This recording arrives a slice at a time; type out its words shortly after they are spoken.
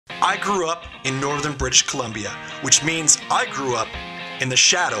I grew up in northern British Columbia, which means I grew up in the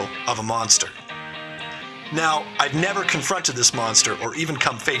shadow of a monster. Now, I'd never confronted this monster or even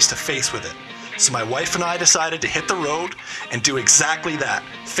come face to face with it. So my wife and I decided to hit the road and do exactly that,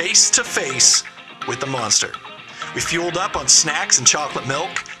 face to face with the monster. We fueled up on snacks and chocolate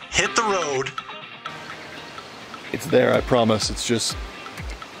milk, hit the road. It's there, I promise. It's just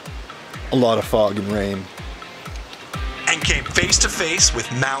a lot of fog and rain. And came face to face with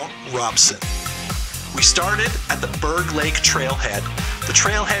Mount Robson. We started at the Berg Lake trailhead. The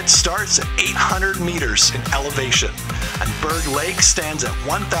trailhead starts at 800 meters in elevation, and Berg Lake stands at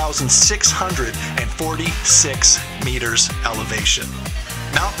 1,646 meters elevation.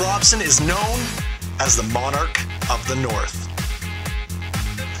 Mount Robson is known as the Monarch of the North.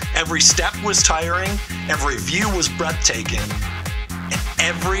 Every step was tiring, every view was breathtaking, and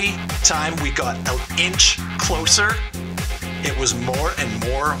every time we got an inch closer, it was more and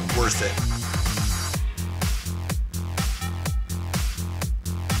more worth it.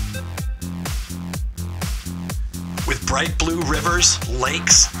 With bright blue rivers,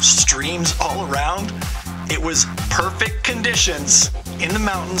 lakes, streams all around, it was perfect conditions in the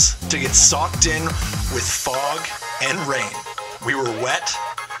mountains to get socked in with fog and rain. We were wet,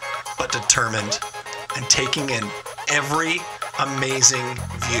 but determined, and taking in every amazing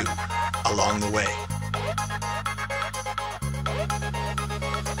view along the way.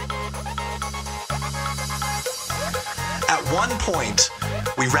 At one point,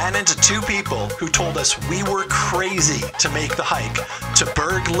 we ran into two people who told us we were crazy to make the hike to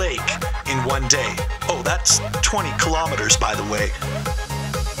Berg Lake in one day. Oh, that's 20 kilometers, by the way.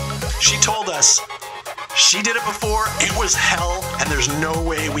 She told us she did it before, it was hell, and there's no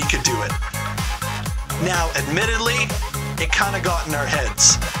way we could do it. Now, admittedly, it kind of got in our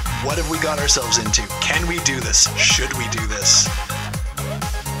heads. What have we got ourselves into? Can we do this? Should we do this?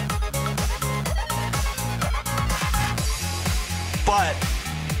 But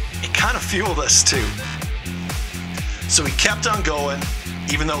it kind of fueled us too. So we kept on going,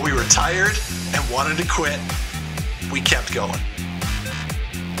 even though we were tired and wanted to quit, we kept going.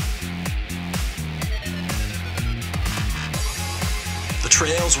 The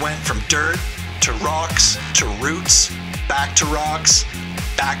trails went from dirt to rocks to roots, back to rocks,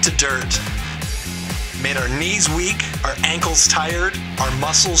 back to dirt. Made our knees weak, our ankles tired, our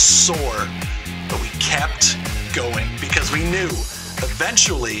muscles sore, but we kept going because we knew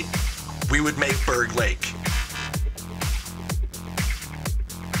eventually we would make Berg Lake.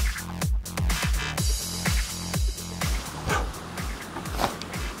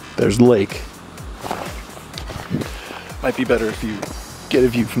 There's the lake. Might be better if you get a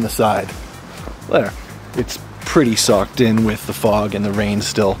view from the side. There. It's pretty socked in with the fog and the rain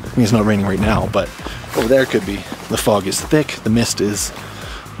still. I mean, it's not raining right now, but over there could be. The fog is thick, the mist is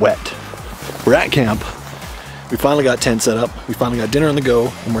wet. We're at camp. We finally got tent set up, we finally got dinner on the go,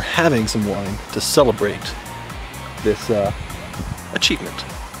 and we're having some wine to celebrate this achievement.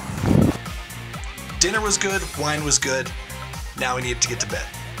 Dinner was good, wine was good, now we need to get to bed.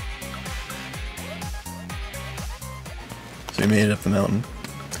 So we made it up the mountain.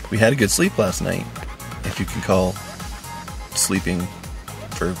 We had a good sleep last night, if you can call sleeping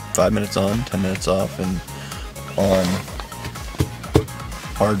for 5 minutes on, 10 minutes off, and on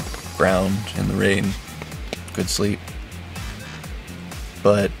hard ground in the rain. Good sleep.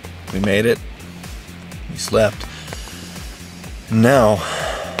 But we made it. We slept. And now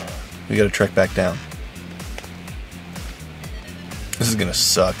we gotta trek back down. This is gonna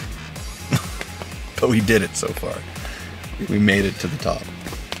suck. But we did it so far. We made it to the top.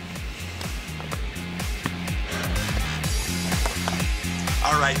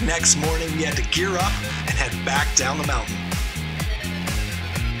 Alright, next morning we had to gear up and head back down the mountain.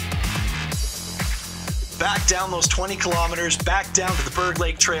 Back down those 20 kilometers, back down to the Berg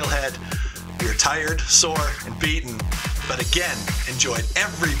Lake trailhead. We were tired, sore, and beaten, but again, enjoyed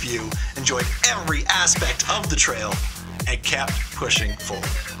every view, enjoyed every aspect of the trail, and kept pushing forward.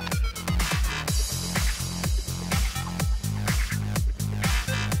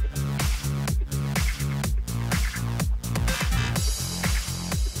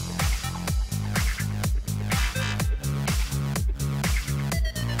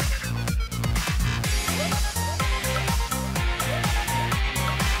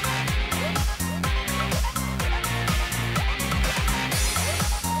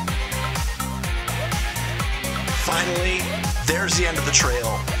 Finally, there's the end of the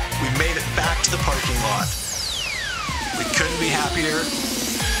trail. We made it back to the parking lot. We couldn't be happier.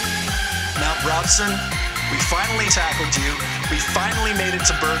 Mount Robson, we finally tackled you. We finally made it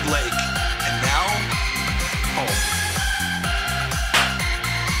to Berg Lake. And now, home.